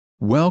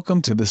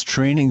Welcome to this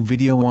training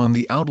video on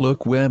the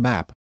Outlook web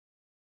app.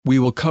 We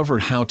will cover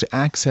how to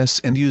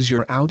access and use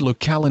your Outlook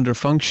calendar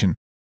function.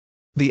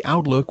 The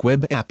Outlook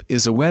web app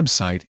is a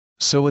website,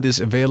 so it is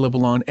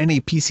available on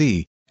any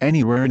PC,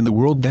 anywhere in the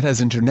world that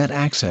has internet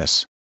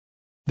access.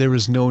 There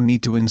is no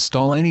need to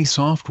install any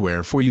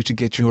software for you to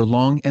get your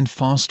Long and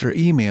Foster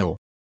email.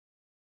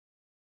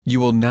 You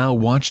will now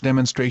watch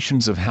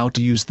demonstrations of how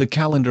to use the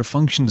calendar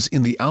functions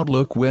in the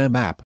Outlook web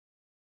app.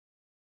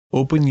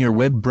 Open your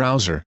web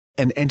browser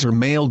and enter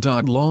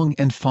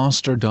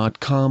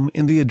mail.longandfoster.com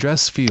in the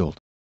address field.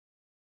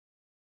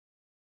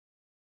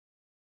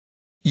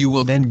 You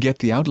will then get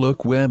the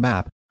Outlook web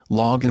app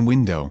login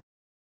window.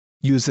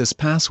 Use this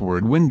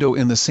password window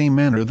in the same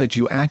manner that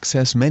you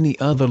access many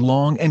other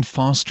Long and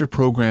Foster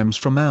programs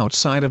from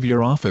outside of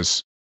your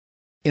office.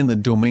 In the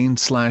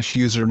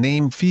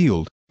domain/username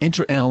field,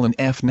 enter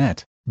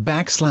LNFnet, /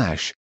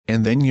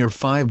 and then your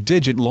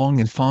 5-digit Long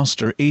and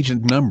Foster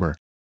agent number.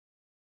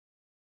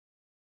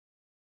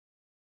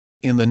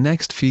 In the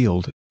next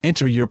field,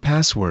 enter your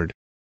password.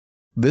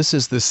 This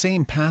is the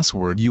same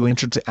password you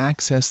entered to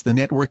access the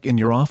network in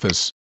your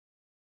office.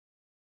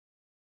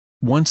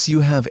 Once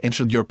you have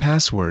entered your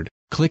password,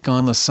 click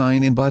on the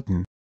Sign In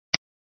button.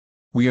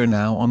 We are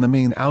now on the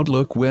main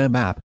Outlook web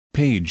app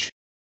page.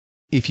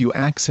 If you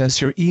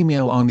access your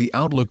email on the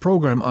Outlook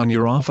program on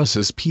your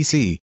office's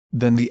PC,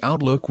 then the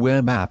Outlook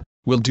web app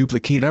will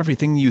duplicate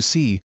everything you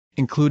see,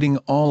 including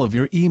all of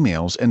your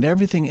emails and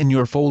everything in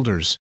your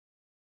folders.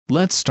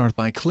 Let's start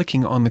by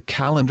clicking on the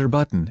Calendar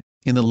button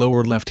in the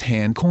lower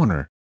left-hand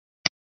corner.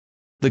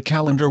 The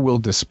calendar will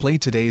display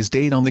today's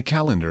date on the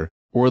calendar,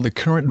 or the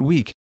current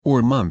week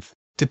or month,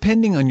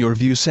 depending on your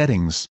view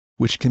settings,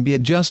 which can be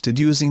adjusted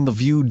using the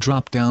View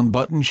drop-down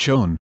button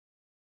shown.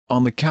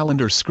 On the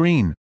calendar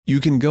screen, you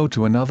can go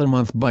to another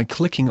month by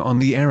clicking on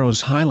the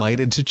arrows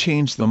highlighted to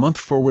change the month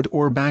forward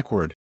or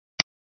backward.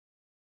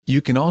 You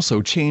can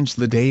also change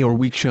the day or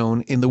week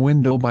shown in the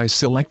window by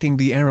selecting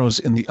the arrows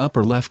in the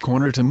upper left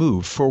corner to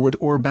move forward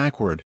or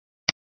backward.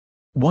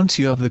 Once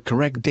you have the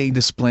correct day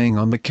displaying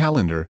on the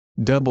calendar,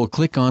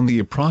 double-click on the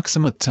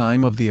approximate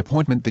time of the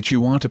appointment that you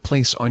want to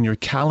place on your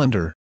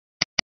calendar.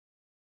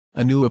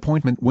 A new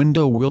appointment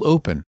window will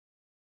open.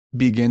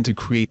 Begin to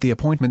create the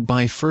appointment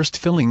by first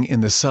filling in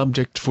the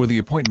subject for the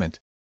appointment.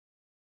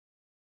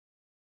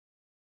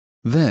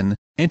 Then,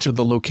 enter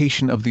the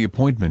location of the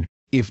appointment,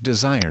 if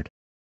desired.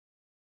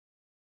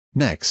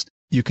 Next,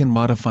 you can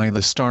modify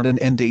the start and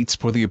end dates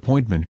for the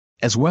appointment,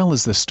 as well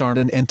as the start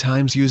and end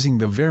times using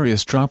the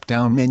various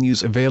drop-down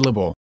menus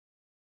available.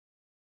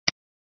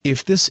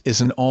 If this is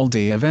an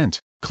all-day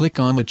event, click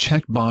on the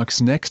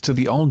checkbox next to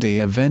the all-day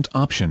event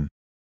option.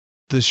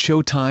 The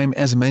Show Time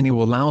As menu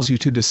allows you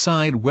to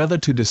decide whether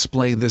to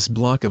display this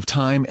block of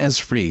time as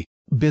free,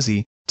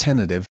 busy,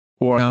 tentative,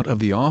 or out of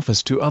the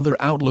office to other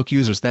Outlook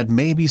users that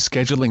may be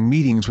scheduling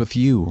meetings with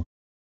you.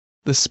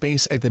 The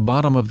space at the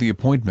bottom of the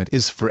appointment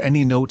is for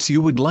any notes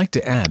you would like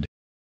to add.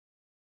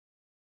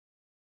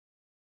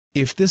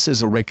 If this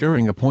is a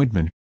recurring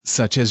appointment,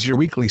 such as your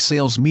weekly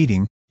sales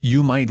meeting,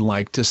 you might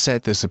like to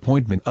set this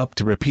appointment up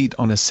to repeat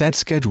on a set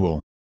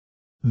schedule.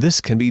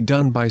 This can be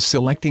done by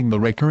selecting the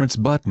Recurrence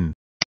button.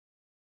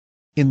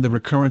 In the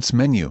Recurrence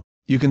menu,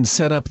 you can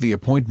set up the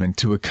appointment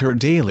to occur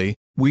daily,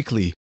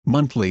 weekly,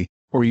 monthly,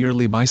 or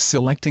yearly by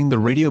selecting the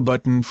radio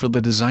button for the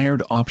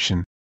desired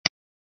option.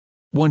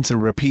 Once a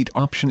repeat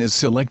option is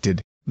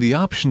selected, the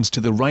options to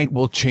the right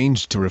will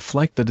change to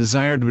reflect the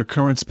desired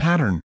recurrence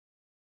pattern.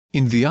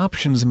 In the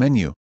Options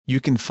menu, you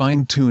can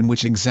fine-tune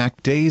which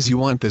exact days you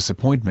want this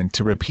appointment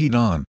to repeat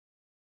on.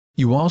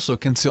 You also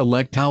can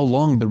select how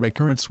long the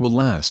recurrence will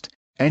last,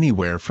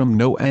 anywhere from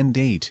no end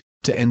date,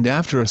 to end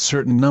after a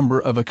certain number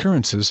of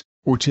occurrences,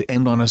 or to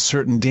end on a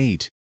certain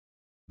date.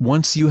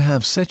 Once you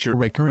have set your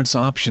recurrence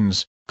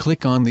options,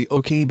 click on the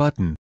OK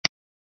button.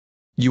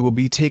 You will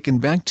be taken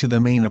back to the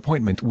main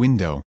appointment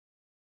window.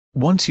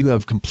 Once you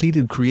have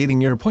completed creating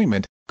your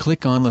appointment,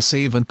 click on the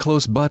Save and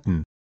Close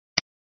button.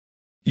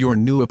 Your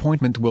new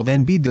appointment will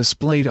then be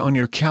displayed on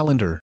your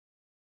calendar.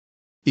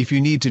 If you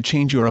need to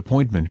change your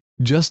appointment,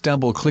 just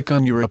double-click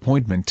on your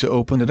appointment to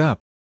open it up.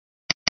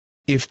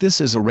 If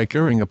this is a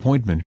recurring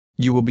appointment,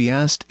 you will be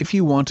asked if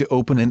you want to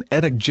open and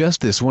edit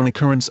just this one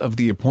occurrence of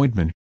the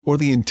appointment, or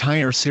the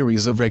entire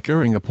series of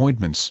recurring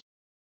appointments.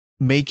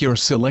 Make your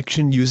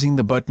selection using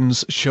the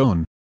buttons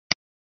shown.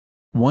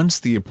 Once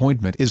the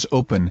appointment is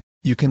open,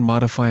 you can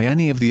modify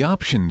any of the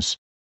options.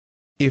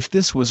 If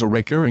this was a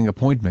recurring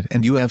appointment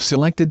and you have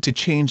selected to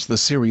change the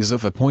series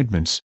of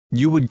appointments,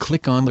 you would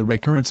click on the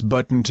Recurrence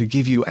button to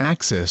give you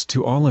access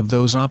to all of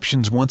those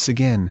options once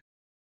again.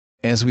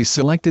 As we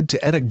selected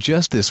to edit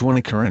just this one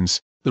occurrence,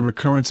 the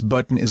Recurrence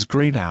button is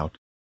grayed out.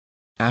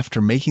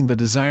 After making the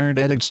desired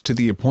edits to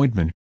the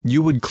appointment,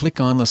 you would click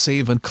on the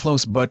Save and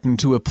Close button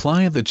to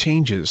apply the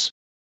changes.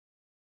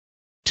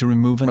 To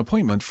remove an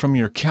appointment from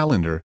your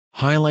calendar,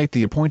 highlight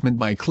the appointment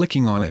by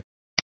clicking on it.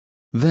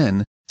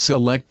 Then,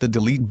 select the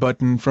Delete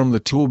button from the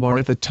toolbar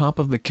at the top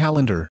of the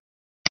calendar.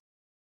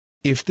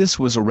 If this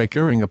was a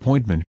recurring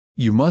appointment,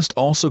 You must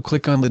also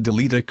click on the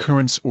Delete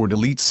Occurrence or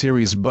Delete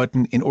Series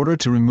button in order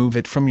to remove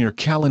it from your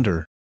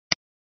calendar.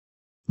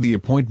 The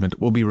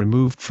appointment will be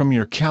removed from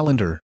your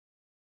calendar.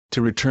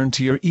 To return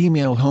to your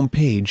email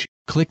homepage,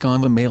 click on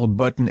the Mail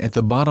button at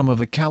the bottom of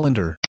the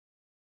calendar.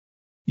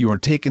 You are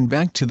taken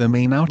back to the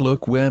main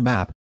Outlook web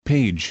app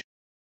page.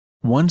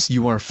 Once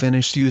you are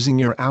finished using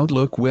your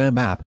Outlook web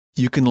app,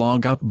 you can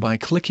log out by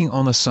clicking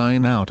on the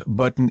Sign Out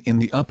button in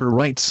the upper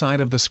right side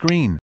of the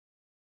screen.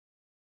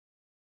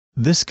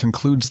 This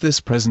concludes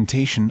this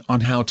presentation on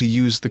how to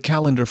use the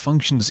calendar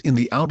functions in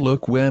the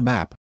Outlook web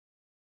app.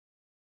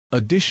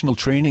 Additional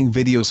training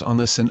videos on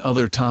this and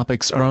other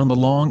topics are on the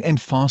Long and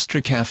Foster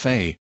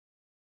Cafe.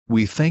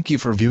 We thank you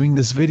for viewing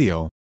this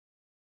video.